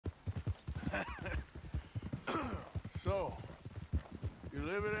So, you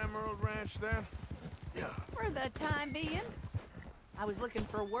live at Emerald Ranch then? Yeah. For the time being. I was looking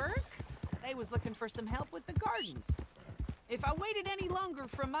for work. They was looking for some help with the gardens. If I waited any longer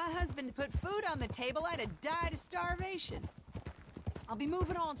for my husband to put food on the table, I'd have died of starvation. I'll be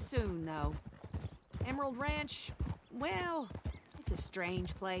moving on soon, though. Emerald Ranch, well, it's a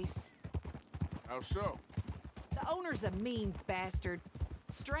strange place. How so? The owner's a mean bastard.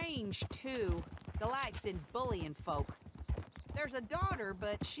 Strange, too. Delights in bullying folk. There's a daughter,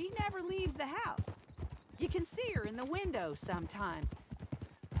 but she never leaves the house. You can see her in the window sometimes.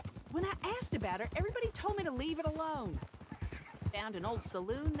 When I asked about her, everybody told me to leave it alone. Found an old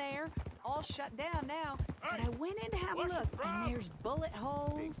saloon there, all shut down now, but I went in to have a look, and there's bullet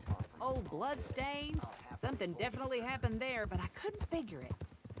holes, old blood stains. Something definitely happened there, but I couldn't figure it.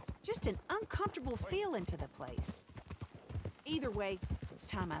 Just an uncomfortable feeling to the place. Either way, it's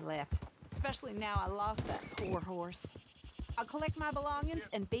time I left, especially now I lost that poor horse. I'll collect my belongings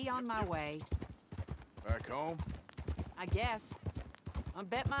and be on my way. Back home? I guess. I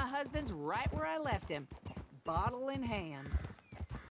bet my husband's right where I left him, bottle in hand.